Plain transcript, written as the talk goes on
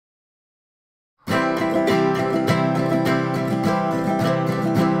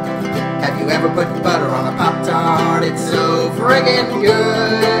ever put butter on a Pop Tart? It's so friggin'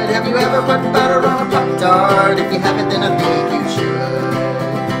 good. Have you ever put butter on a Pop Tart? If you haven't, then I think you should.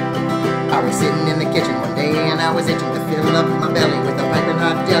 I was sitting in the kitchen one day and I was itching to fill up my belly with a pipin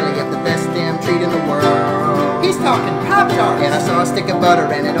hot jelly of the best damn treat in the world. He's talking Pop Tarts. And I saw a stick of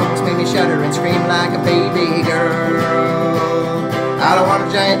butter and it almost made me shudder and scream like a baby girl. I don't want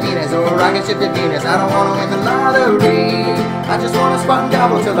a giant penis or a rocket ship to Venus. I don't want to win the lottery. I just want to squat and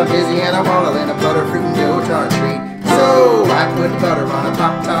gobble till I'm dizzy and I wallow in a butter fruit and dough tart treat. So I put butter on a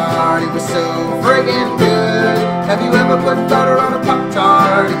Pop Tart. It was so friggin' good. Have you ever put butter on a Pop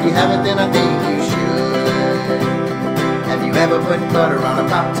Tart? If you haven't, then I think you should. Have you ever put butter on a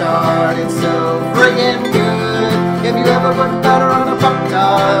Pop Tart? It's so friggin' good. Have you ever put butter on a Pop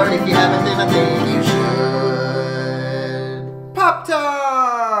Tart? If you haven't, then I think you should. Pop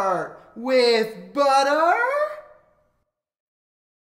Tart with butter.